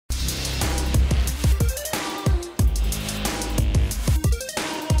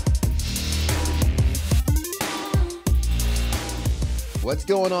What's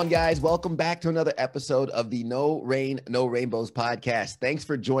going on, guys? Welcome back to another episode of the No Rain, No Rainbows podcast. Thanks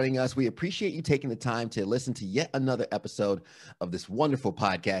for joining us. We appreciate you taking the time to listen to yet another episode of this wonderful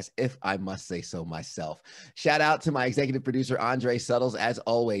podcast, if I must say so myself. Shout out to my executive producer, Andre Suttles, as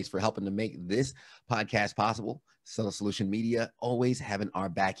always, for helping to make this podcast possible. Subtle Solution Media, always having our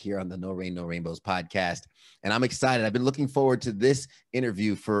back here on the No Rain, No Rainbows podcast. And I'm excited. I've been looking forward to this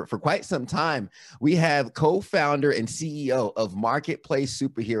interview for quite some time. We have co-founder and CEO of Marketplace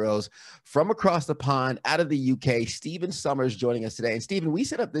Superheroes from across the pond out of the UK, Stephen Summers, joining us today. And Stephen, we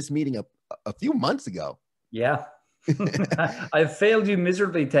set up this meeting a few months ago. Yeah. I failed you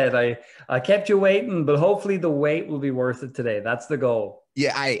miserably, Ted. I kept you waiting, but hopefully the wait will be worth it today. That's the goal.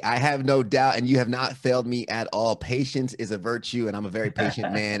 Yeah, I have no doubt. And you have not failed me at all. Patience is a virtue. And I'm a very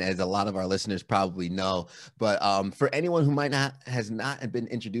patient man, as a lot of our listeners probably know. But for anyone who has not been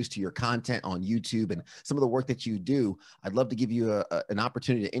introduced to your content on YouTube and some of the work that you do, I'd love to give you an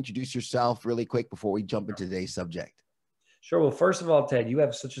opportunity to introduce yourself really quick before we jump into today's subject. Sure. Well, first of all, Ted, you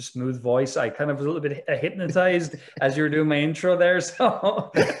have such a smooth voice. I kind of was a little bit hypnotized as you were doing my intro there.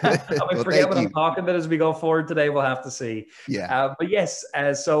 So I might forget what I'm talking about as we go forward today. We'll have to see. Yeah. But yes,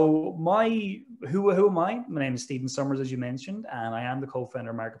 so who am I? My name is Stephen Summers, as you mentioned, and I am the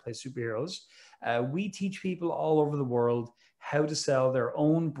co-founder of Marketplace Superheroes. We teach people all over the world how to sell their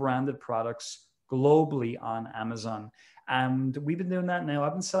own branded products globally on Amazon. And we've been doing that now.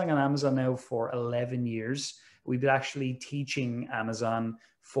 I've been selling on Amazon now for 11 years. We've been actually teaching Amazon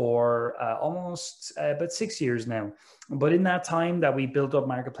for almost about 6 years now. But in that time that we built up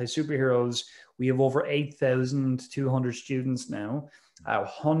Marketplace Superheroes, we have over 8,200 students now,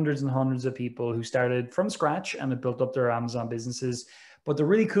 hundreds and hundreds of people who started from scratch and have built up their Amazon businesses. But the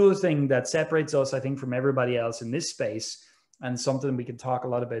really cool thing that separates us, I think, from everybody else in this space, and something we can talk a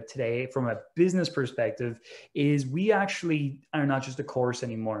lot about today from a business perspective, is we actually are not just a course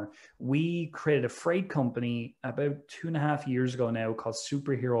anymore. We created a freight company about 2.5 years ago now called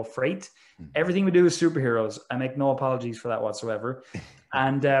Superhero Freight. Everything we do is superheroes. I make no apologies for that whatsoever.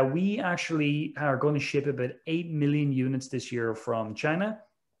 And we actually are going to ship about 8 million units this year from China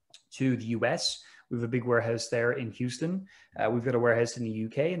to the US. We have a big warehouse there in Houston. We've got a warehouse in the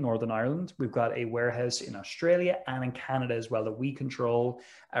UK, in Northern Ireland. We've got a warehouse in Australia and in Canada as well that we control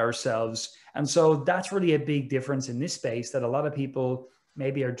ourselves. And so that's really a big difference in this space, that a lot of people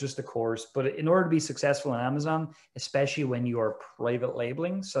maybe are just a course. But in order to be successful on Amazon, especially when you are private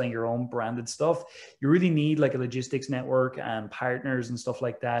labeling, selling your own branded stuff, you really need like a logistics network and partners and stuff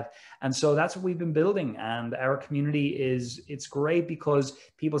like that. And so that's what we've been building. And our community it's great because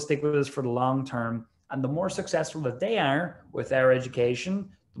people stick with us for the long term. And the more successful that they are with our education,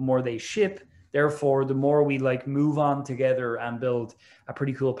 the more they ship. Therefore, the more we like move on together and build a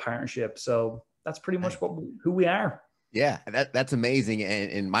pretty cool partnership. So that's pretty much who we are. Yeah, that's amazing.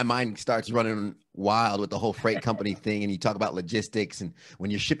 And my mind starts running wild with the whole freight company thing. And you talk about logistics, and when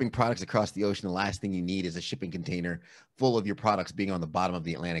you're shipping products across the ocean, the last thing you need is a shipping container full of your products being on the bottom of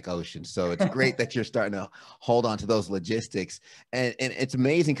the Atlantic Ocean. So it's great that you're starting to hold on to those logistics. And it's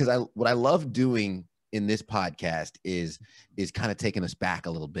amazing because what I love doing in this podcast is kind of taking us back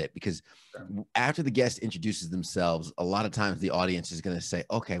a little bit, because after the guest introduces themselves, a lot of times the audience is going to say,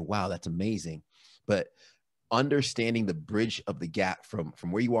 okay, wow, that's amazing. But understanding the bridge of the gap from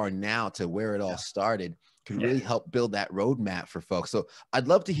where you are now to where it all started can really help build that roadmap for folks. So I'd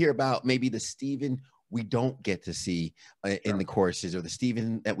love to hear about maybe the Stephen we don't get to see in the courses, or the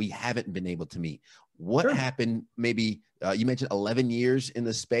Stephen that we haven't been able to meet. What happened? Maybe you mentioned 11 years in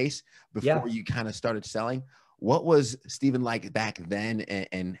the space before you kind of started selling. What was Stephen like back then,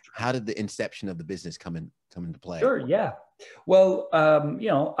 and how did the inception of the business come into play? Sure, yeah. Well,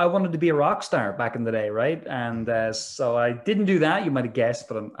 I wanted to be a rock star back in the day, right? And so I didn't do that. You might have guessed,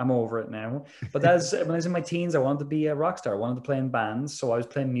 but I'm over it now. But when I was in my teens, I wanted to be a rock star. I wanted to play in bands, so I was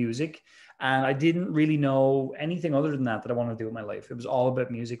playing music. And I didn't really know anything other than that I wanted to do with my life. It was all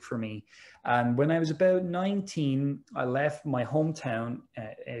about music for me. And when I was about 19, I left my hometown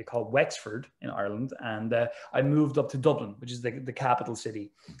called Wexford in Ireland. And I moved up to Dublin, which is the capital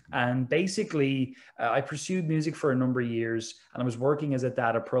city. And basically, I pursued music for a number of years. And I was working as a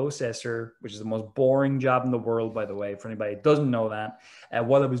data processor, which is the most boring job in the world, by the way, for anybody who doesn't know that.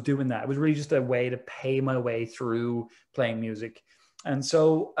 While I was doing that, it was really just a way to pay my way through playing music. And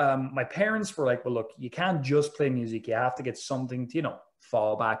so my parents were like, well, look, you can't just play music. You have to get something to,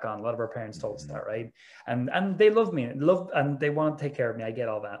 fall back on. A lot of our parents told us that, right? And they loved me and they want to take care of me. I get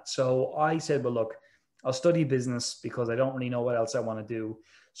all that. So I said, well, look, I'll study business because I don't really know what else I want to do.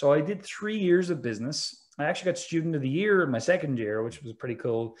 So I did 3 years of business. I actually got student of the year in my second year, which was pretty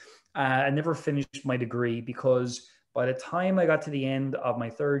cool. I never finished my degree because By the time I got to the end of my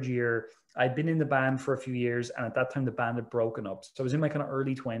third year, I'd been in the band for a few years. And at that time, the band had broken up. So I was in my kind of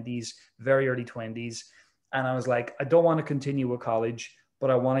early 20s, very early 20s. And I was like, I don't want to continue with college, but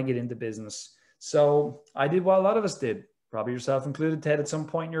I want to get into business. So I did what a lot of us did, probably yourself included, Ted, at some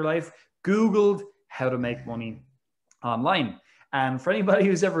point in your life, Googled how to make money online. And for anybody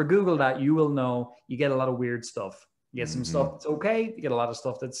who's ever Googled that, you will know you get a lot of weird stuff. You get some stuff that's okay. You get a lot of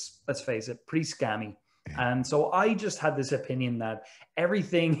stuff that's, let's face it, pretty scammy. And so I just had this opinion that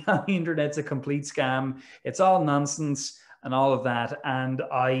everything on the internet's a complete scam. It's all nonsense and all of that. And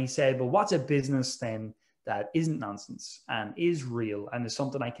I said, well, what's a business then that isn't nonsense and is real and is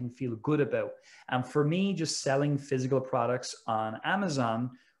something I can feel good about? And for me, just selling physical products on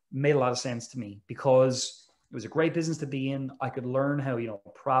Amazon made a lot of sense to me because it was a great business to be in. I could learn how,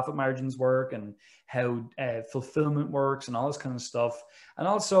 profit margins work and how fulfillment works and all this kind of stuff. And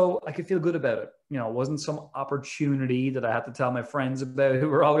also I could feel good about it. It wasn't some opportunity that I had to tell my friends about who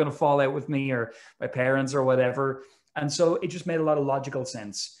were all going to fall out with me or my parents or whatever. And so it just made a lot of logical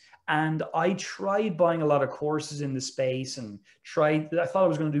sense. And I tried buying a lot of courses in the space and I thought I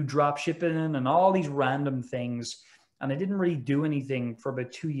was going to do drop shipping and all these random things. And I didn't really do anything for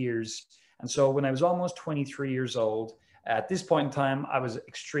about 2 years. And so when I was almost 23 years old, at this point in time, I was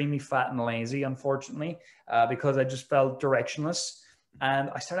extremely fat and lazy, unfortunately, because I just felt directionless. And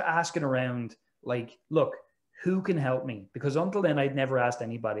I started asking around, like, look, who can help me? Because until then, I'd never asked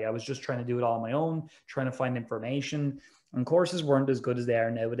anybody. I was just trying to do it all on my own, trying to find information. And courses weren't as good as they are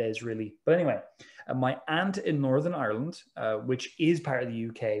nowadays, really. But anyway, my aunt in Northern Ireland, which is part of the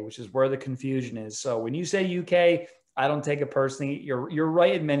UK, which is where the confusion is. So when you say UK, I don't take it personally. You're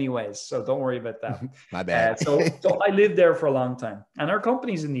right in many ways, so don't worry about that. My bad. So I lived there for a long time, and our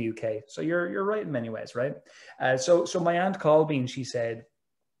company's in the UK, so you're right in many ways, right? So my aunt called me and she said,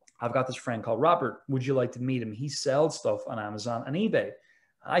 "I've got this friend called Robert. Would you like to meet him? He sells stuff on Amazon and eBay."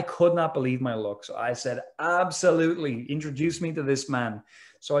 I could not believe my luck, so I said, "Absolutely, introduce me to this man."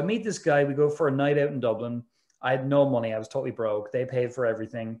 So I meet this guy. We go for a night out in Dublin. I had no money. I was totally broke. They paid for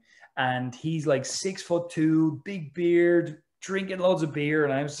everything. And he's like 6'2", big beard, drinking loads of beer.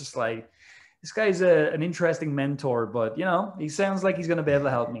 And I was just like, this guy's an interesting mentor, but he sounds like he's going to be able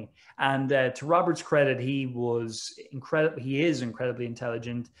to help me. And to Robert's credit, he is incredibly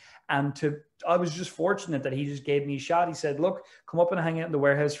intelligent. And I was just fortunate that he just gave me a shot. He said, look, come up and hang out in the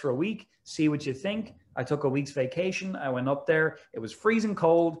warehouse for a week, see what you think. I took a week's vacation. I went up there. It was freezing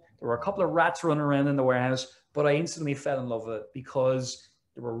cold. There were a couple of rats running around in the warehouse, but I instantly fell in love with it because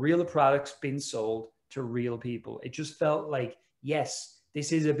there were real products being sold to real people. It just felt like, yes,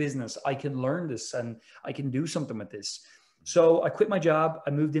 this is a business. I can learn this and I can do something with this. So I quit my job. I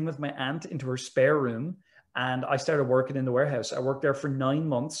moved in with my aunt into her spare room and I started working in the warehouse. I worked there for 9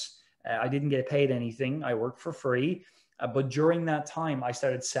 months. I didn't get paid anything. I worked for free. But during that time, I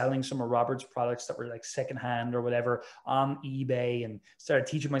started selling some of Robert's products that were like secondhand or whatever on eBay and started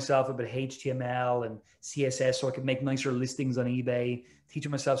teaching myself about HTML and CSS so I could make nicer listings on eBay,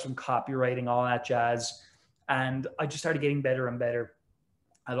 teaching myself some copywriting, all that jazz. And I just started getting better and better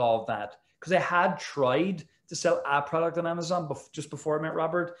at all of that because I had tried to sell a product on Amazon just before I met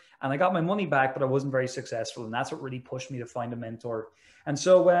Robert and I got my money back, but I wasn't very successful. And that's what really pushed me to find a mentor. And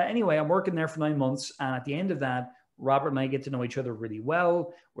so anyway, I'm working there for 9 months. And at the end of that, Robert and I get to know each other really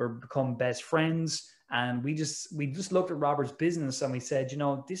well. We're become best friends. And we just looked at Robert's business and we said,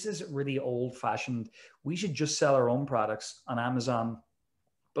 this is really old fashioned. We should just sell our own products on Amazon,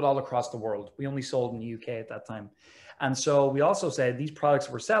 but all across the world. We only sold in the UK at that time. And so we also said these products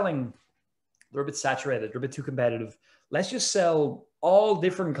we're selling, they're a bit saturated. They're a bit too competitive. Let's just sell all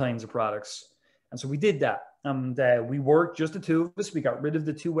different kinds of products. And so we did that. And we worked just the two of us. We got rid of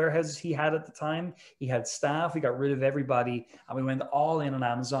the 2 warehouses he had at the time. He had staff. We got rid of everybody. And we went all in on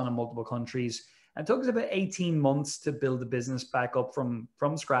Amazon in multiple countries. And it took us about 18 months to build the business back up from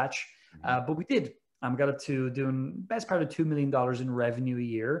scratch. But we did. We got up to doing best part of $2 million in revenue a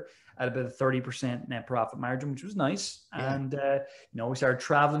year at about a 30% net profit margin, which was nice. Yeah. And, we started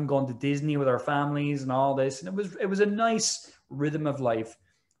traveling, going to Disney with our families and all this. And it was a nice rhythm of life.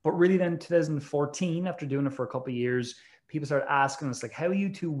 But really then 2014, after doing it for a couple of years, people started asking us, like, how are you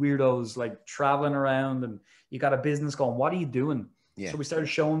 2 weirdos, like, traveling around and you got a business going, what are you doing? Yeah. So we started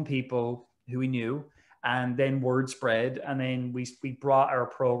showing people who we knew and then word spread. And then we brought our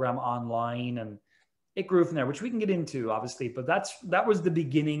program online and it grew from there, which we can get into, obviously. But that was the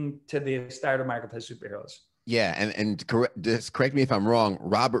beginning to the start of Marketplace Superheroes. Yeah. And just correct me if I'm wrong.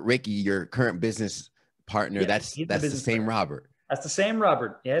 Robert Rickey, your current business partner, that's the same Robert. That's the same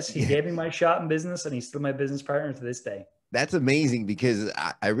Robert. Yes, he gave me my shot in business and he's still my business partner to this day. That's amazing because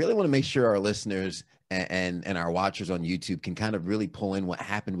I really want to make sure our listeners and our watchers on YouTube can kind of really pull in what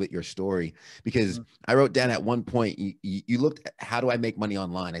happened with your story. Because I wrote down at one point, you looked at how do I make money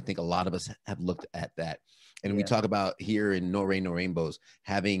online? I think a lot of us have looked at that. And we talk about here in No Rain, No Rainbows,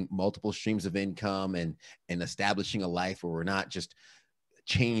 having multiple streams of income and establishing a life where we're not just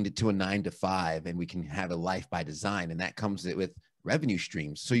chained to a 9-to-5, and we can have a life by design. And that comes with revenue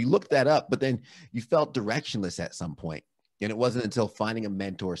streams. So you looked that up, but then you felt directionless at some point. And it wasn't until finding a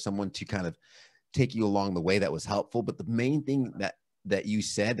mentor, someone to kind of take you along the way, that was helpful. But the main thing that you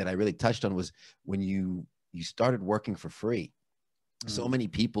said that I really touched on was when you started working for free. So many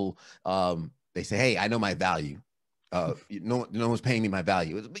people, they say, hey, I know my value. No one's paying me my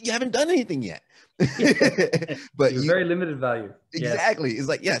value, but you haven't done anything yet. But you're very limited value. Exactly. Yes. It's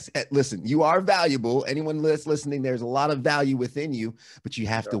like, yes, listen, you are valuable. Anyone that's listening, there's a lot of value within you, but you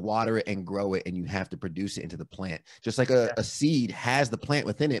have to water it and grow it, and you have to produce it into the plant. Just like a seed has the plant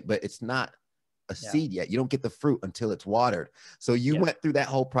within it, but it's not a seed yet. You don't get the fruit until it's watered. So you went through that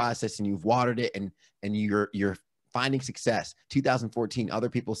whole process, and you've watered it, and you're finding success. 2014, other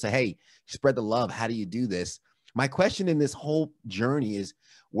people say, hey, spread the love. How do you do this? My question in this whole journey is,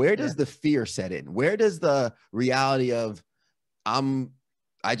 where does the fear set in? Where does the reality of,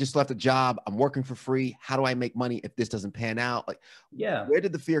 I just left a job, I'm working for free, how do I make money if this doesn't pan out? Like, where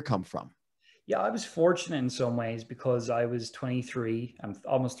did the fear come from? Yeah, I was fortunate in some ways because I was 23. I'm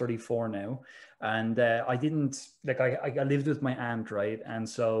almost 34 now. And I didn't, like, I lived with my aunt, right? And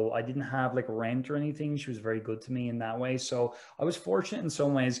so I didn't have like rent or anything. She was very good to me in that way. So I was fortunate in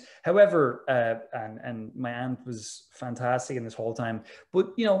some ways. However, and my aunt was fantastic in this whole time.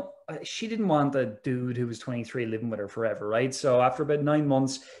 But, you know, she didn't want a dude who was 23 living with her forever, right? So after about 9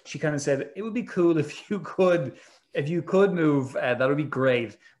 months, she kind of said, it would be cool if you could move, that would be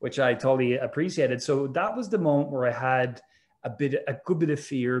great, which I totally appreciated. So that was the moment where I had a good bit of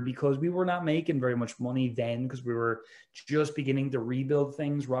fear, because we were not making very much money then, because we were just beginning to rebuild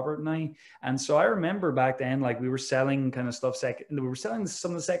things, Robert and I. And so I remember back then, like, we were selling kind of stuff we were selling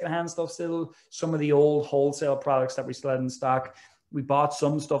some of the secondhand stuff still, some of the old wholesale products that we still had in stock. We bought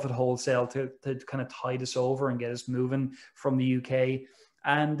some stuff at wholesale to kind of tide us over and get us moving from the UK.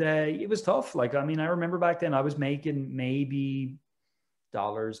 And it was tough. Like, I mean, I remember back then I was making maybe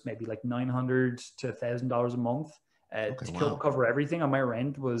like $900 to $1,000 a month to cover everything. On my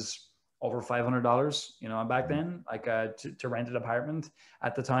rent was over $500, you know, back then, like to rent an apartment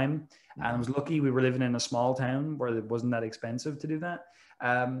at the time. And I was lucky we were living in a small town where it wasn't that expensive to do that.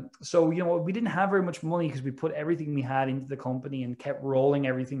 So, you know, we didn't have very much money because we put everything we had into the company and kept rolling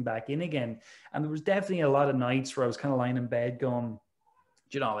everything back in again. And there was definitely a lot of nights where I was kind of lying in bed going,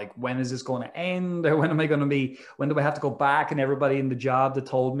 you know, like, when is this going to end? Or when do I have to go back? And everybody in the job that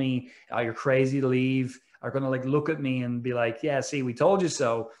told me, oh, you're crazy to leave, are going to like look at me and be like, yeah, see, we told you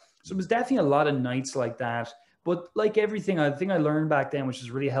so. So it was definitely a lot of nights like that. But like everything, I think I learned back then, which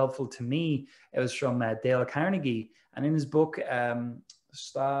was really helpful to me, it was from Dale Carnegie. And in his book,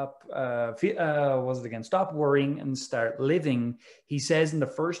 Stop Worrying and Start Living, he says in the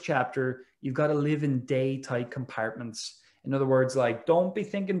first chapter, you've got to live in day-tight compartments. In other words, like, don't be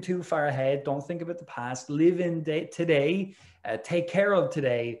thinking too far ahead. Don't think about the past. Live in today, take care of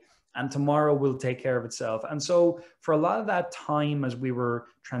today, and tomorrow will take care of itself. And so for a lot of that time, as we were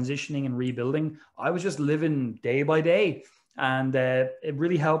transitioning and rebuilding, I was just living day by day. And it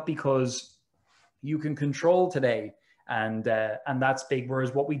really helped, because you can control today. And that's big.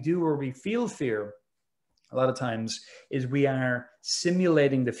 Whereas what we do where we feel fear a lot of times is we are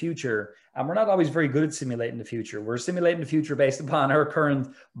simulating the future, and we're not always very good at simulating the future. We're simulating the future based upon our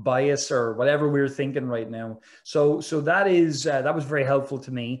current bias or whatever we're thinking right now. So that was very helpful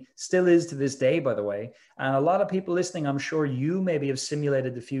to me, still is to this day, by the way. And a lot of people listening, I'm sure you maybe have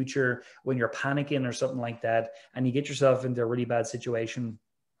simulated the future when you're panicking or something like that, and you get yourself into a really bad situation.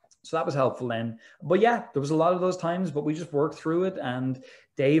 So that was helpful then. But yeah, there was a lot of those times, but we just worked through it, and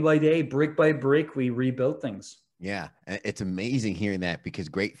day by day, brick by brick, we rebuilt things. Yeah, it's amazing hearing that, because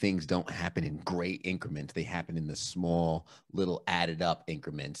great things don't happen in great increments. They happen in the small, little added up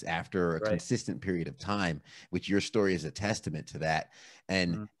increments after a consistent period of time, which your story is a testament to that.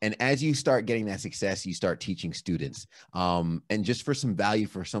 And as you start getting that success, you start teaching students. And just for some value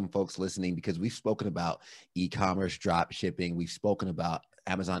for some folks listening, because we've spoken about e-commerce, drop shipping, we've spoken about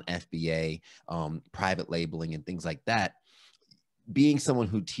Amazon FBA, private labeling, and things like that. Being someone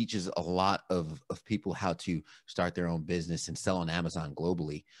who teaches a lot of people how to start their own business and sell on Amazon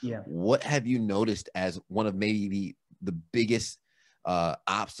globally, what have you noticed as one of maybe the biggest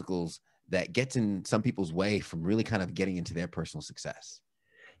obstacles that gets in some people's way from really kind of getting into their personal success?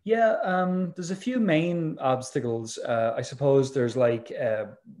 Yeah, there's a few main obstacles. I suppose there's like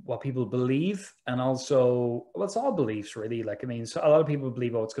what people believe, and also, well, it's all beliefs really. Like, I mean, so a lot of people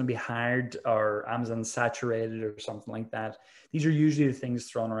believe, oh, it's going to be hard, or Amazon's saturated, or something like that. These are usually the things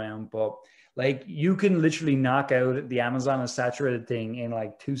thrown around, but like you can literally knock out the Amazon is saturated thing in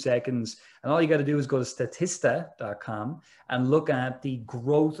like 2 seconds, and all you got to do is go to statista.com and look at the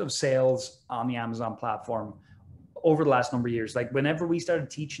growth of sales on the Amazon platform over the last number of years. Like whenever we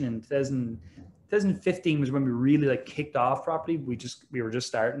started teaching in 2015 was when we really like kicked off properly. We were just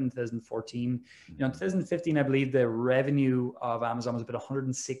starting in 2014. You know, in 2015, I believe the revenue of Amazon was about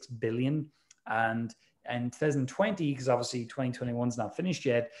 106 billion. And 2020, because obviously 2021 is not finished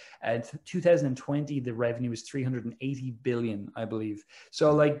yet, 2020, the revenue was 380 billion, I believe.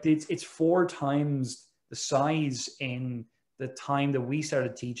 So like it's 4 times the size in the time that we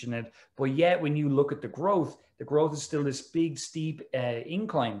started teaching it. But yet when you look at the growth is still this big, steep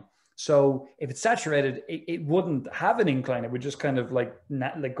incline. So if it's saturated, it wouldn't have an incline. It would just kind of like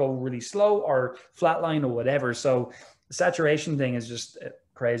go really slow or flatline or whatever. So the saturation thing is just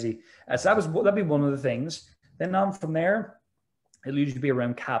crazy. So that'd be one of the things. Then on from there, it'll usually be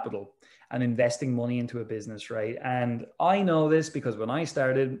around capital and investing money into a business, right? And I know this because when I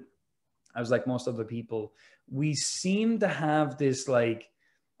started, I was like most other people. We seem to have this like,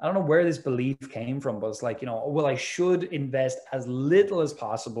 I don't know where this belief came from, but it's like, you know, well, I should invest as little as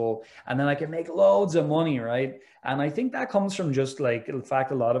possible and then I can make loads of money, right? And I think that comes from just like the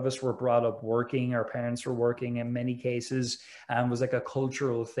fact a lot of us were brought up working, our parents were working in many cases, and was like a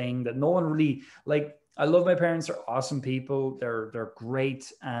cultural thing that no one really like. I love my parents. They're awesome people. They're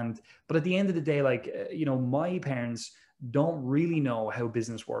great. But at the end of the day, like, you know, my parents don't really know how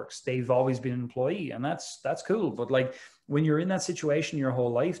business works. They've always been an employee, and that's cool. But like when you're in that situation your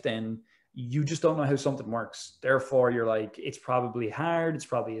whole life, then you just don't know how something works. Therefore, you're like, it's probably hard, it's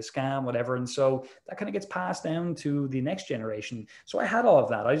probably a scam, whatever. And so that kind of gets passed down to the next generation. So I had all of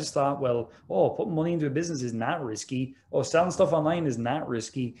that. I just thought, well, oh, putting money into a business is not risky. Oh, selling stuff online is not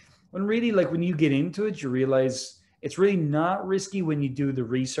risky. When really, like when you get into it, you realize it's really not risky when you do the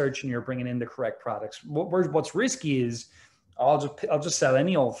research and you're bringing in the correct products. What's risky is I'll just sell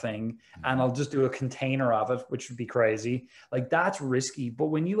any old thing and I'll just do a container of it, which would be crazy. Like that's risky. But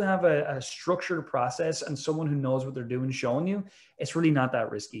when you have a structured process and someone who knows what they're doing showing you, it's really not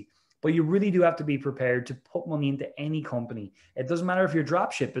that risky. But you really do have to be prepared to put money into any company. It doesn't matter if you're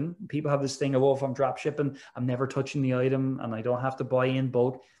drop shipping. People have this thing of, oh, if I'm drop shipping, I'm never touching the item and I don't have to buy in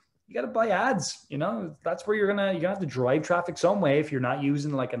bulk. You got to buy ads, you know, that's where you're gonna have to drive traffic some way if you're not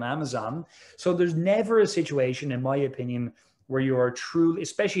using like an Amazon. So there's never a situation, in my opinion, where you are truly,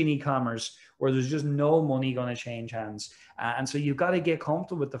 especially in e-commerce, where there's just no money going to change hands. And so you've got to get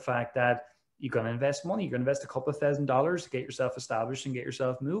comfortable with the fact that you're going to invest money. You're going to invest a couple of $1,000s to get yourself established and get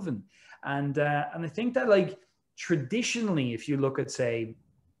yourself moving. And I think that like traditionally, if you look at, say,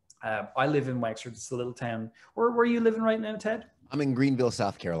 I live in Wexford, it's a little town. Where are you living right now, Ted? I'm in Greenville,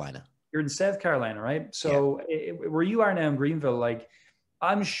 South Carolina. You're in South Carolina, right? So where you are now in Greenville, like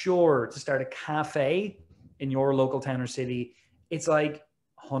I'm sure to start a cafe in your local town or city, it's like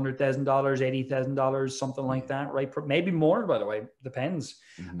 $100,000, $80,000, something like that, right? Maybe more, by the way, depends.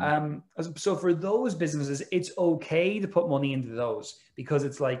 So for those businesses, it's okay to put money into those because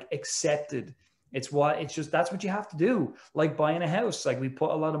it's like accepted. It's just, that's what you have to do. Like buying a house, like we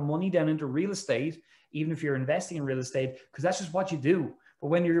put a lot of money down into real estate, even if you're investing in real estate, because that's just what you do. But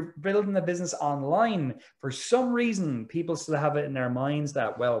when you're building a business online, for some reason, people still have it in their minds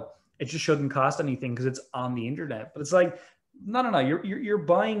that, well, it just shouldn't cost anything because it's on the internet. But it's like, no. You're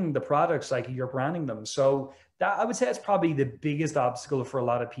buying the products, like you're branding them. So that, I would say, that's probably the biggest obstacle for a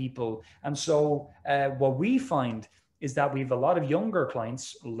lot of people. And so what we find is that we have a lot of younger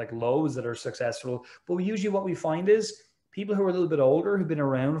clients, like Lowe's, that are successful. But usually what we find is people who are a little bit older, who've been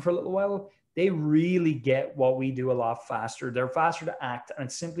around for a little while, they really get what we do a lot faster. They're faster to act. And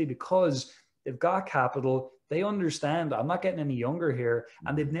it's simply because they've got capital. They understand I'm not getting any younger here.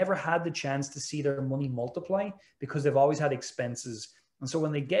 And they've never had the chance to see their money multiply because they've always had expenses. And so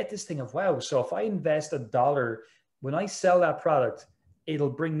when they get this thing of, wow, so if I invest $1, when I sell that product, it'll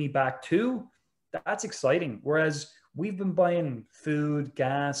bring me back $2. That's exciting. Whereas we've been buying food,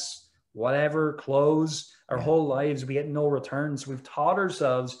 gas, whatever, clothes, our whole lives, we get no return. So we've taught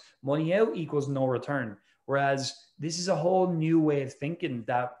ourselves money out equals no return. Whereas this is a whole new way of thinking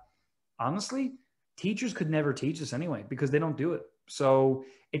that honestly, teachers could never teach us anyway, because they don't do it. So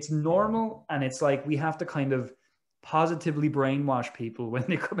it's normal. And it's like, we have to kind of positively brainwash people when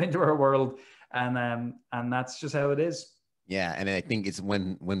they come into our world. And that's just how it is. Yeah, and I think it's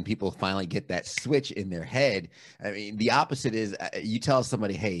when people finally get that switch in their head. I mean, the opposite is you tell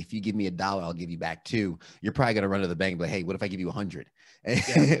somebody, "Hey, if you give me $1, I'll give you back two." You're probably gonna run to the bank, but hey, what if I give you 100?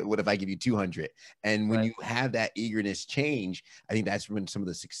 Yeah, What if I give you 200? And when right. you have that eagerness change, I think that's when some of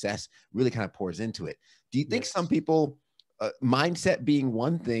the success really kind of pours into it. Do you think some Yes. people mindset being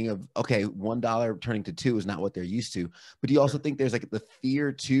one thing of okay, $1 turning to two is not what they're used to, but do you also Sure. think there's like the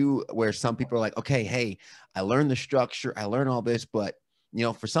fear too, where some people are like, okay, hey, I learned the structure, I learned all this, but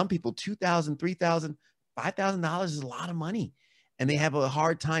for some people, 2,000, 3,000, $5,000 is a lot of money, and they Yeah. have a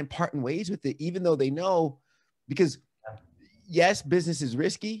hard time parting ways with it, even though they know, because Yeah. yes, business is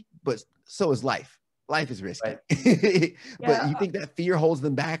risky, but so is life. Life is risky, Right. but Yeah, you think that fear holds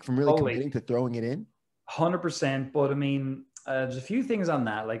them back from really totally. committing to throwing it in? 100%. But I mean, there's a few things on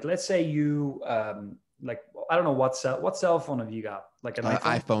that. Like, let's say you, like, I don't know what cell phone have you got? Like an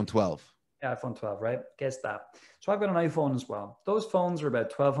iPhone? iPhone 12. Yeah, iPhone 12, right? Guess that. So I've got an iPhone as well. Those phones are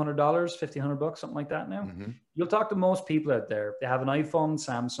about $1,200, $1,500, something like that now. Mm-hmm. You'll talk to most people out there. They have an iPhone,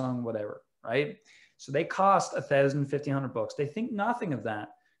 Samsung, whatever, right? So they cost 1,000, $1,500. They think nothing of that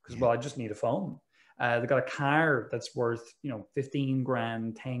because, Yeah. well, I just need a phone. They got a car that's worth, 15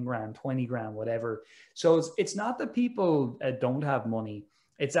 grand, 10 grand, 20 grand, whatever. So it's not that people don't have money.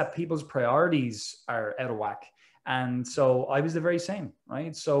 It's that people's priorities are out of whack. And so I was the very same,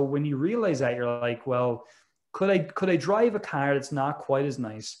 right? So when you realize that, you're like, well, could I drive a car that's not quite as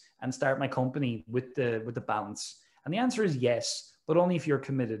nice and start my company with the balance? And the answer is yes, but only if you're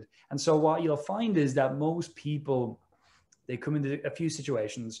committed. And so what you'll find is that most people, they come into a few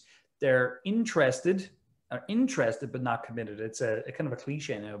situations, they're are interested but not committed. It's a kind of a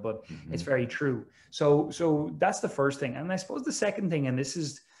cliche now, but Mm-hmm. it's very true. So that's the first thing. And I suppose the second thing, and this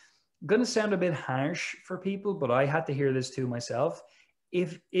is going to sound a bit harsh for people, but I had to hear this too myself.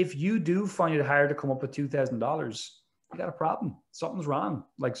 If you do find it hard to come up with $2,000, you got a problem. Something's wrong.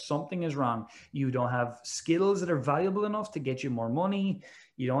 Like, something is wrong. You don't have skills that are valuable enough to get you more money.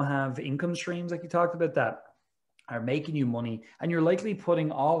 You don't have income streams like you talked about that are making you money, and you're likely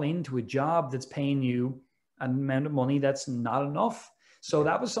putting all into a job that's paying you an amount of money that's not enough. So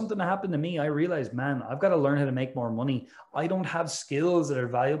that was something that happened to me. I realized, man, I've got to learn how to make more money. I don't have skills that are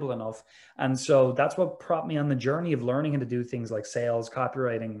valuable enough. And so that's what brought me on the journey of learning how to do things like sales,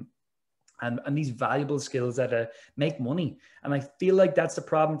 copywriting, and these valuable skills that make money. And I feel like that's the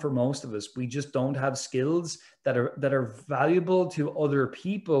problem for most of us. We just don't have skills that are valuable to other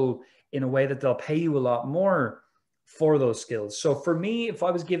people in a way that they'll pay you a lot more for those skills. So for me, if I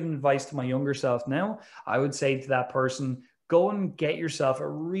was giving advice to my younger self now, I would say to that person, go and get yourself a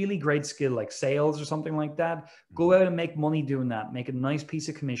really great skill like sales or something like that. Go out and make money doing that. Make a nice piece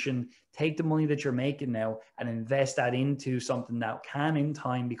of commission. Take the money that you're making now and invest that into something that can in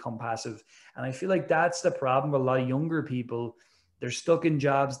time become passive. And I feel like that's the problem with a lot of younger people. They're stuck in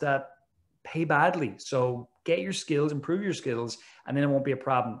jobs that pay badly. So get your skills, improve your skills, and then it won't be a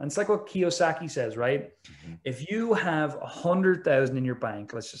problem. And it's like what Kiyosaki says, right? Mm-hmm. If you have 100,000 in your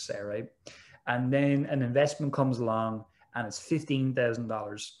bank, let's just say, right, and then an investment comes along and it's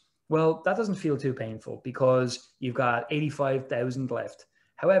 $15,000, well, that doesn't feel too painful because you've got 85,000 left.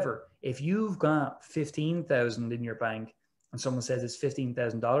 However, if you've got 15,000 in your bank and someone says it's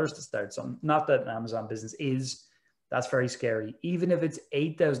 $15,000 to start something, not that an Amazon business is, that's very scary. Even if it's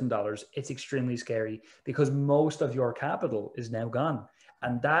 $8,000, it's extremely scary because most of your capital is now gone.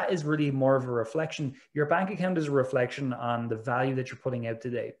 And that is really more of a reflection. Your bank account is a reflection on the value that you're putting out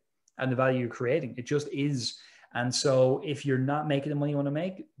today and the value you're creating. It just is. And so if you're not making the money you want to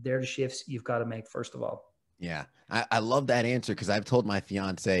make, they're the shifts you've got to make first of all. Yeah, I love that answer because I've told my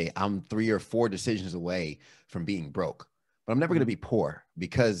fiance I'm 3 or 4 decisions away from being broke, but I'm never going to Mhm. be poor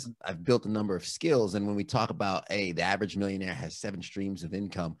because I've built a number of skills. And when we talk about, hey, the average millionaire has 7 streams of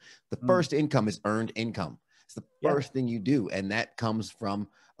income, the Mm. first income is earned income. It's the Yeah. first thing you do, and that comes from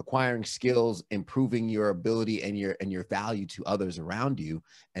acquiring skills, improving your ability and your value to others around you,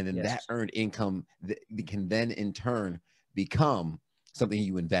 and then that Yes. earned income can then in turn become something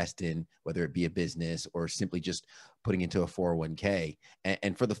you invest in, whether it be a business or simply just putting into a 401k.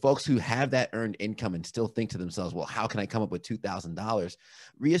 And for the folks who have that earned income and still think to themselves, well, how can I come up with $2,000?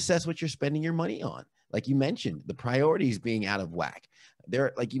 Reassess what you're spending your money on. Like you mentioned, the priorities being out of whack.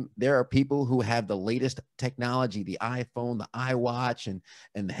 There are people who have the latest technology, the iPhone, the iWatch, and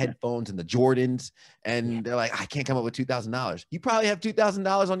the Yeah. headphones and the Jordans, Yeah. and they're like, I can't come up with $2,000. You probably have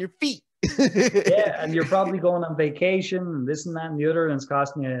 $2,000 on your feet. Yeah, and you're probably going on vacation and this and that and the other, and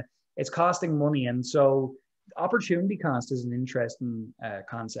it's costing money. And so opportunity cost is an interesting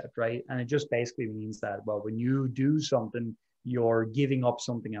concept, right? And it just basically means that, well, when you do something, you're giving up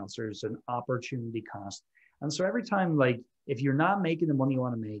something else. There's an opportunity cost. And so every time, like, if you're not making the money you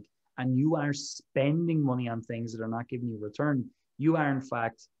want to make and you are spending money on things that are not giving you a return, you are in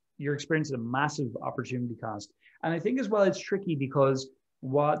fact, you're experiencing a massive opportunity cost. And I think as well, it's tricky because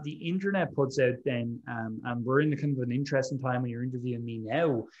what the internet puts out then, and we're in kind of an interesting time when you're interviewing me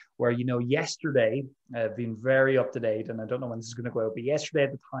now, where, you know, yesterday, I've been very up to date, and I don't know when this is going to go out, but yesterday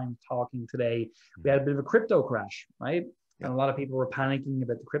at the time talking today, we had a bit of a crypto crash, right? Yeah. And a lot of people were panicking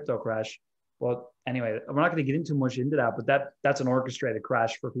about the crypto crash. But anyway, we're not going to get into much into that, but that's an orchestrated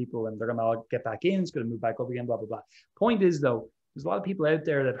crash for people, and they're going to all get back in, it's going to move back up again, blah, blah, blah. Point is, though, there's a lot of people out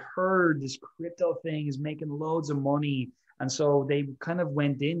there that heard this crypto thing is making loads of money. And so they kind of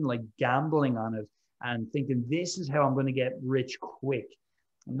went in like gambling on it and thinking, this is how I'm going to get rich quick.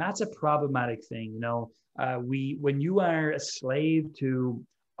 And that's a problematic thing. You know, when you are a slave to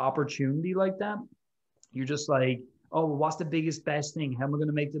opportunity like that, you're just like, oh, well, what's the biggest, best thing? How am I going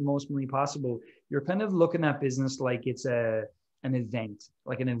to make the most money possible? You're kind of looking at business like it's an event,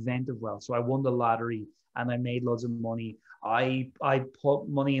 like an event of wealth. So I won the lottery and I made loads of money. I put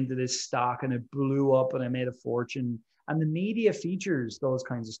money into this stock and it blew up and I made a fortune. And the media features those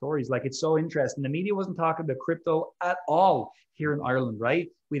kinds of stories. Like, it's so interesting. The media wasn't talking about crypto at all here in Ireland, right?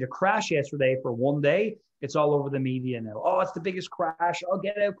 We had a crash yesterday for one day. It's all over the media now. Oh, it's the biggest crash. Oh,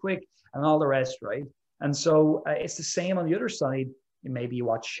 get out quick, and all the rest, right? And so it's the same on the other side. Maybe you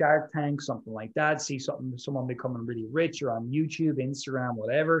watch Shark Tank, something like that, see someone becoming really rich, or on YouTube, Instagram,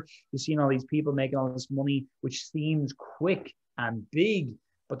 whatever. You're seeing all these people making all this money, which seems quick and big.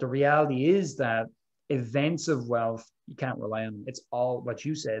 But the reality is that events of wealth, you can't rely on them. It's all what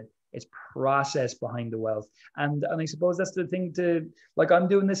you said. It's process behind the wealth. And I suppose that's the thing like, I'm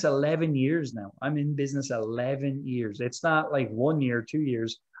doing this 11 years now. I'm in business 11 years. It's not like 1 year, 2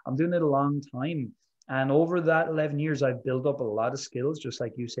 years. I'm doing it a long time. And over that 11 years, I've built up a lot of skills, just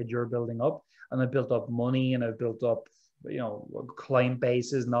like you said, you're building up. And I've built up money, and I've built up, you know, client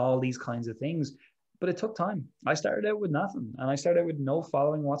bases and all these kinds of things. But it took time. I started out with nothing, and I started out with no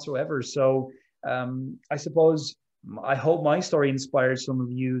following whatsoever. So I suppose, I hope my story inspires some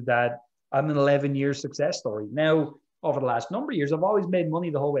of you that I'm an 11-year success story. Now, over the last number of years, I've always made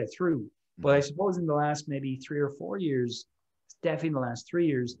money the whole way through. But I suppose in the last maybe 3 or 4 years, definitely in the last 3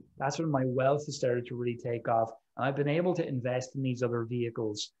 years, that's when my wealth has started to really take off. And I've been able to invest in these other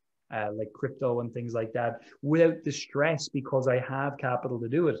vehicles, like crypto and things like that, without the stress, because I have capital to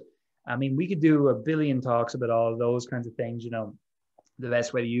do it. I mean, we could do a billion talks about all of those kinds of things, you know, the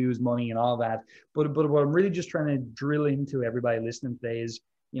best way to use money and all that. But what I'm really just trying to drill into everybody listening today is,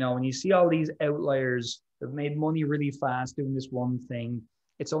 you know, when you see all these outliers that have made money really fast doing this one thing,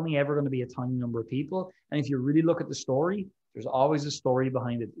 it's only ever going to be a tiny number of people. And if you really look at the story, there's always a story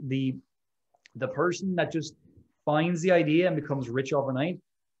behind it. The person that just finds the idea and becomes rich overnight,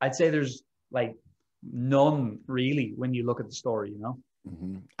 I'd say there's like none really when you look at the story, you know?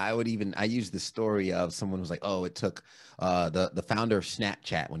 Mm-hmm. I use the story of someone was like, oh, it took the founder of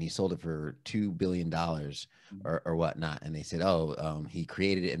Snapchat when he sold it for $2 billion or whatnot. And they said, oh, he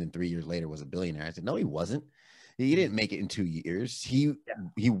created it and then 3 years later was a billionaire. I said, no, he wasn't. He didn't make it in 2 years. He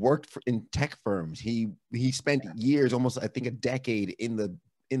worked in tech firms. He spent years, almost I think a decade in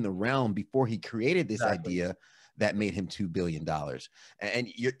the realm before he created this idea that made him $2 billion. And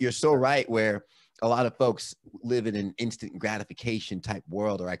you're so right, where a lot of folks live in an instant gratification type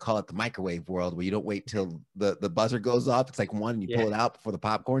world, or I call it the microwave world, where you don't wait till the buzzer goes off. It's like one, and you pull it out before the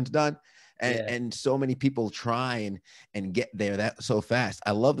popcorn's done. And so many people try and get there that so fast.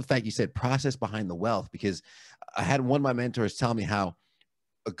 I love the fact you said process behind the wealth, because I had one of my mentors tell me how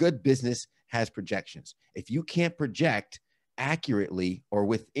a good business has projections. If you can't project accurately or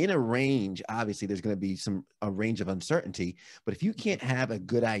within a range, obviously there's going to be a range of uncertainty, but if you can't have a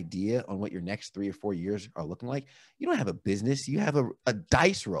good idea on what your next 3 or 4 years are looking like, you don't have a business, you have a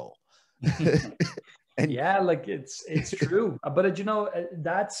dice roll. And yeah, like it's true. But you know,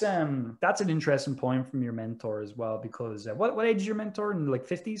 that's an interesting point from your mentor as well, because what age is your mentor? In like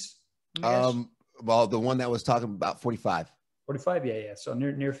 50s? Well, the one that was talking about 45. 45, yeah. So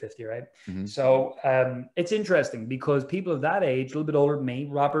near 50, right? Mm-hmm. So it's interesting because people of that age, a little bit older than me,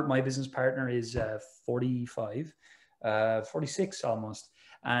 Robert, my business partner, is 45, 46 almost.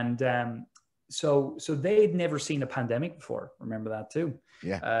 And so they'd never seen a pandemic before. Remember that too.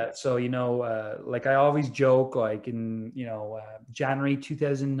 Yeah. So, you know, like I always joke, like in, you know, January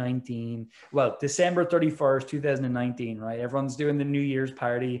 2019, well, December 31st, 2019, right? Everyone's doing the New Year's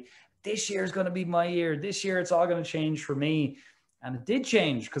party. This year is going to be my year. This year, it's all going to change for me. And it did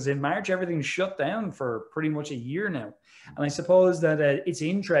change, because in March, everything shut down for pretty much a year now. And I suppose that it's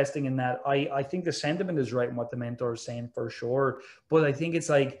interesting in that I think the sentiment is right in what the mentor is saying for sure. But I think it's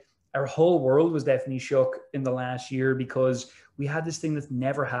like, our whole world was definitely shook in the last year because we had this thing that's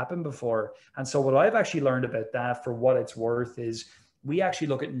never happened before. And so what I've actually learned about that, for what it's worth, is we actually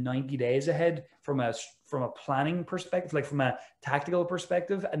look at 90 days ahead from a planning perspective, like from a tactical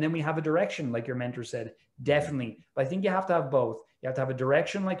perspective, and then we have a direction, like your mentor said. Definitely. But I think you have to have both. You have to have a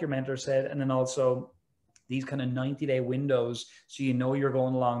direction, like your mentor said, and then also these kind of 90-day windows, so you know you're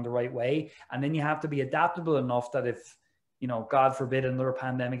going along the right way. And then you have to be adaptable enough that if, God forbid, another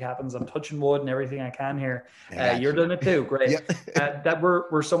pandemic happens, I'm touching wood and everything I can here. You're doing it too. Great. Yep. That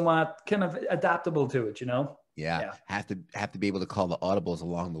we're somewhat kind of adaptable to it, Yeah. Have to be able to call the audibles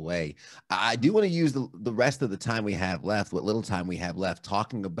along the way. I do want to use the rest of the time we have left, what little time we have left,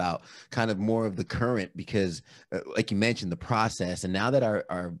 talking about kind of more of the current, because like you mentioned, the process. And now that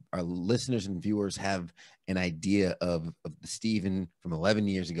our listeners and viewers have an idea of Stephen from 11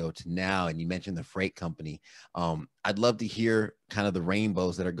 years ago to now, and you mentioned the freight company, I'd love to hear kind of the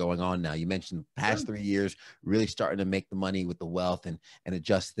rainbows that are going on now. You mentioned the past 3 years, really starting to make the money with the wealth and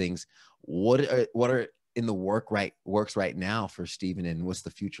adjust things. What are in the works right now for Stephen, and what's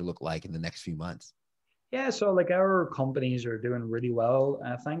the future look like in the next few months? Yeah, so like our companies are doing really well.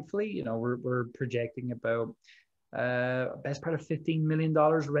 Thankfully, we're projecting about best part of $15 million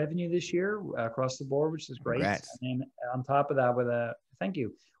revenue this year across the board, which is great. Congrats. And then on top of that, thank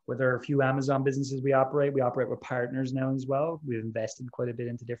you, with our few Amazon businesses we operate with partners now as well. We've invested quite a bit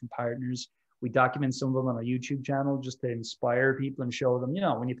into different partners. We document some of them on our YouTube channel just to inspire people and show them,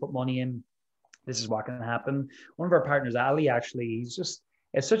 when you put money in, this is what can happen. One of our partners, Ali, actually,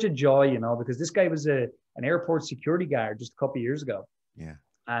 it's such a joy, because this guy was an airport security guard just a couple of years ago. Yeah.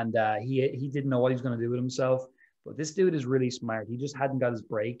 And he didn't know what he was going to do with himself. But this dude is really smart. He just hadn't got his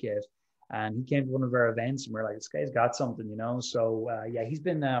break yet. And he came to one of our events and we're like, this guy's got something, So he's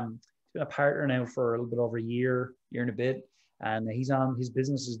been a partner now for a little bit over a year and a bit. And his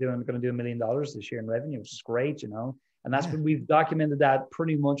business is going to do $1 million this year in revenue, which is great, And that's when we've documented that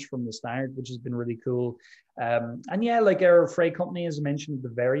pretty much from the start, which has been really cool. Like our freight company, as I mentioned at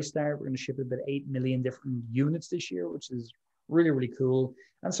the very start, we're going to ship about 8 million different units this year, which is really, really cool.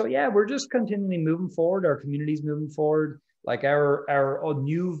 And so, we're just continually moving forward. Our community's moving forward. Like our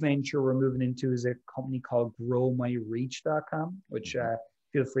new venture we're moving into is a company called growmyreach.com, which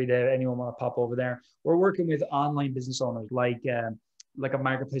feel free to, anyone want to pop over there. We're working with online business owners like a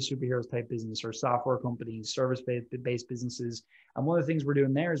marketplace superheroes type business or software companies, service-based businesses. And one of the things we're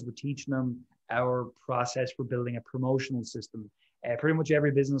doing there is we're teaching them our process for building a promotional system. Pretty much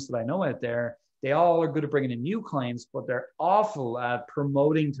every business that I know out there, they all are good at bringing in new clients, but they're awful at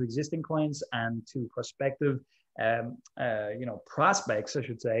promoting to existing clients and to prospective, prospects, I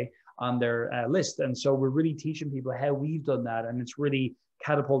should say, on their list. And so we're really teaching people how we've done that. And it's really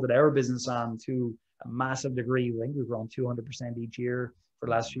catapulted our business on to a massive degree. I think we've grown 200% each year for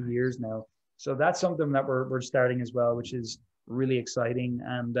the last few years now. So that's something that we're starting as well, which is really exciting.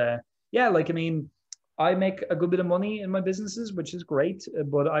 And I make a good bit of money in my businesses, which is great,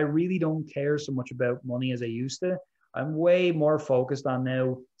 but I really don't care so much about money as I used to. I'm way more focused on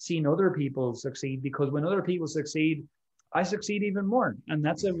now seeing other people succeed, because when other people succeed, I succeed even more. And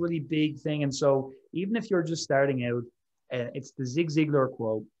that's a really big thing. And so even if you're just starting out, it's the Zig Ziglar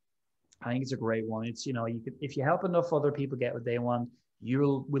quote. I think it's a great one. It's, if you help enough other people get what they want,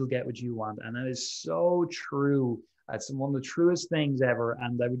 will get what you want. And that is so true. That's one of the truest things ever.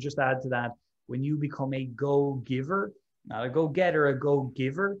 And I would just add to that, when you become a go-giver, not a go-getter, a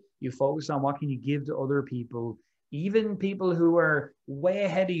go-giver, you focus on what can you give to other people, even people who are way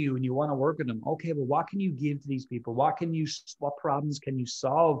ahead of you and you want to work with them. Okay, well, what can you give to these people? What problems can you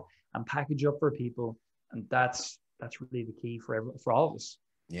solve and package up for people? And that's really the key for all of us.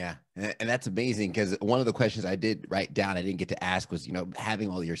 Yeah. And that's amazing, because one of the questions I did write down, I didn't get to ask, was, having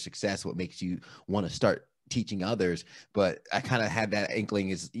all your success, what makes you want to start teaching others? But I kind of had that inkling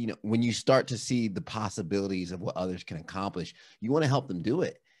is, when you start to see the possibilities of what others can accomplish, you want to help them do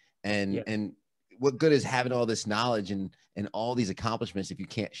it. And what good is having all this knowledge and all these accomplishments if you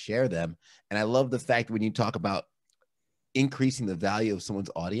can't share them? And I love the fact when you talk about increasing the value of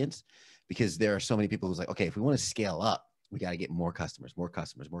someone's audience, because there are so many people who's like, okay, if we want to scale up, we got to get more customers.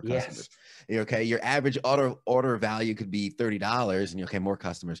 Yes. Okay. Your average order value could be $30 and more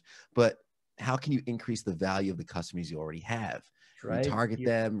customers, but how can you increase the value of the customers you already have? Right. Target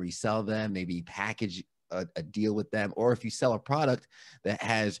them, resell them, maybe package a deal with them. Or if you sell a product that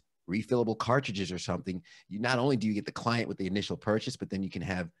has refillable cartridges or something, not only do you get the client with the initial purchase, but then you can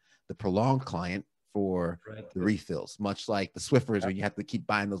have the prolonged client for the refills, much like the Swiffers, where you have to keep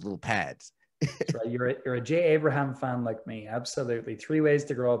buying those little pads. That's right. You're a Jay Abraham fan like me. Absolutely. 3 ways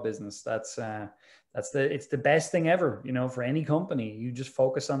to grow a business. It's the best thing ever, for any company. You just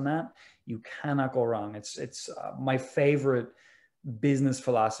focus on that. You cannot go wrong. It's my favorite business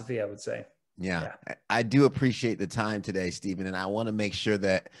philosophy, I would say. Yeah, Yeah. I do appreciate the time today, Stephen. And I want to make sure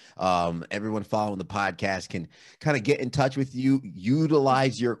that everyone following the podcast can kind of get in touch with you,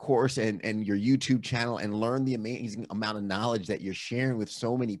 utilize your course and your YouTube channel, and learn the amazing amount of knowledge that you're sharing with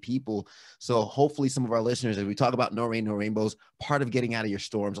so many people. So hopefully some of our listeners, as we talk about no rain, no rainbows, part of getting out of your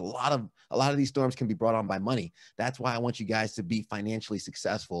storms, a lot of these storms can be brought on by money. That's why I want you guys to be financially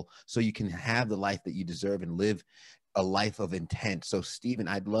successful so you can have the life that you deserve and live a life of intent. So Stephen,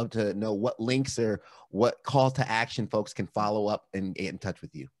 I'd love to know what links or what call to action folks can follow up and get in touch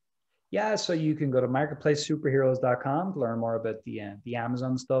with you. Yeah, so you can go to marketplacesuperheroes.com to learn more about the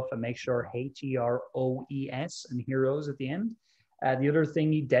Amazon stuff, and make sure HEROES and heroes at the end. The other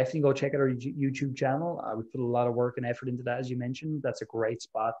thing, you definitely go check out our YouTube channel. We put a lot of work and effort into that, as you mentioned. That's a great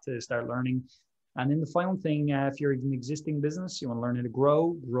spot to start learning. And then the final thing, if you're an existing business, you want to learn how to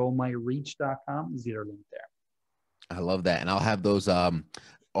grow, growmyreach.com is the other link there. I love that. And I'll have those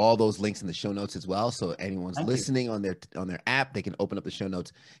all those links in the show notes as well. So anyone's listening on their app, they can open up the show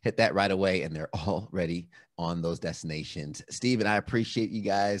notes, hit that right away, and they're already on those destinations. Stephen, I appreciate you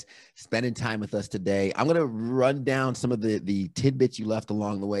guys spending time with us today. I'm going to run down some of the tidbits you left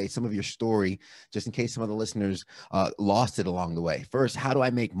along the way, some of your story, just in case some of the listeners lost it along the way. First, how do I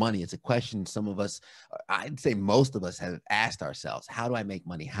make money? It's a question some of us, I'd say most of us, have asked ourselves. How do I make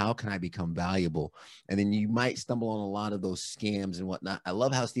money? How can I become valuable? And then you might stumble on a lot of those scams and whatnot. I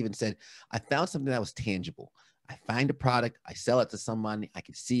love how Stephen said, I found something that was tangible. I find a product, I sell it to someone, I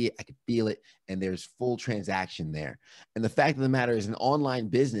can see it, I can feel it, and there's full transaction there. And the fact of the matter is, in online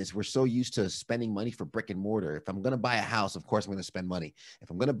business, we're so used to spending money for brick and mortar. If I'm going to buy a house, of course, I'm going to spend money. If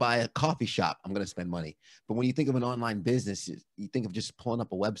I'm going to buy a coffee shop, I'm going to spend money. But when you think of an online business, you think of just pulling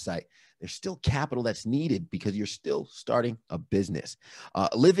up a website. There's still capital that's needed because you're still starting a business.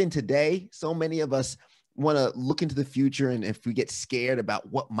 Live in today, so many of us want to look into the future, and if we get scared about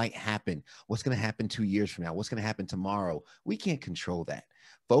what might happen, what's going to happen 2 years from now, what's going to happen tomorrow, we can't control that.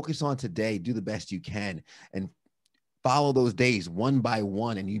 Focus on today, do the best you can, and follow those days one by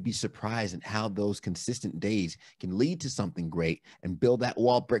one, and you'd be surprised at how those consistent days can lead to something great and build that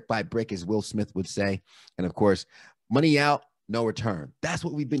wall brick by brick, as Will Smith would say. And of course, money out, no return. That's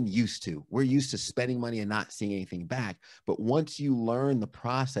what we've been used to. We're used to spending money and not seeing anything back. But once you learn the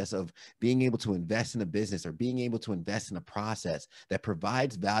process of being able to invest in a business or being able to invest in a process that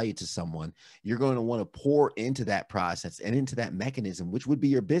provides value to someone, you're going to want to pour into that process and into that mechanism, which would be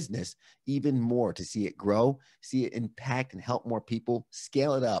your business, even more, to see it grow, see it impact and help more people,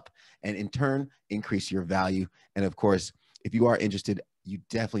 scale it up, and in turn, increase your value. And of course, if you are interested, you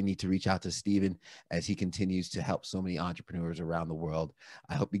definitely need to reach out to Stephen as he continues to help so many entrepreneurs around the world.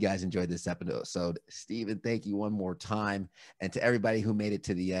 I hope you guys enjoyed this episode. Stephen, thank you one more time. And to everybody who made it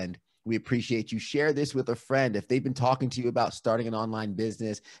to the end, we appreciate you. Share this with a friend. If they've been talking to you about starting an online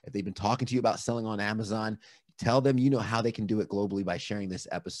business, if they've been talking to you about selling on Amazon, tell them you know how they can do it globally by sharing this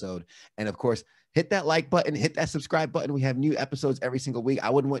episode. And of course, hit that like button, hit that subscribe button. We have new episodes every single week. I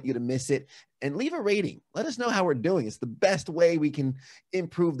wouldn't want you to miss it. And leave a rating. Let us know how we're doing. It's the best way we can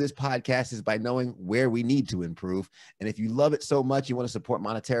improve this podcast is by knowing where we need to improve. And if you love it so much, you want to support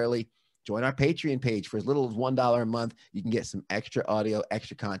monetarily, join our Patreon page. For as little as $1 a month, you can get some extra audio,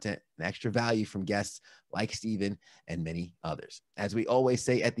 extra content, and extra value from guests like Stephen and many others. As we always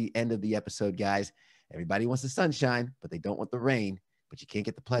say at the end of the episode, guys, everybody wants the sunshine, but they don't want the rain. But you can't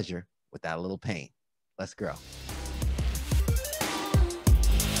get the pleasure without a little pain. Let's grow.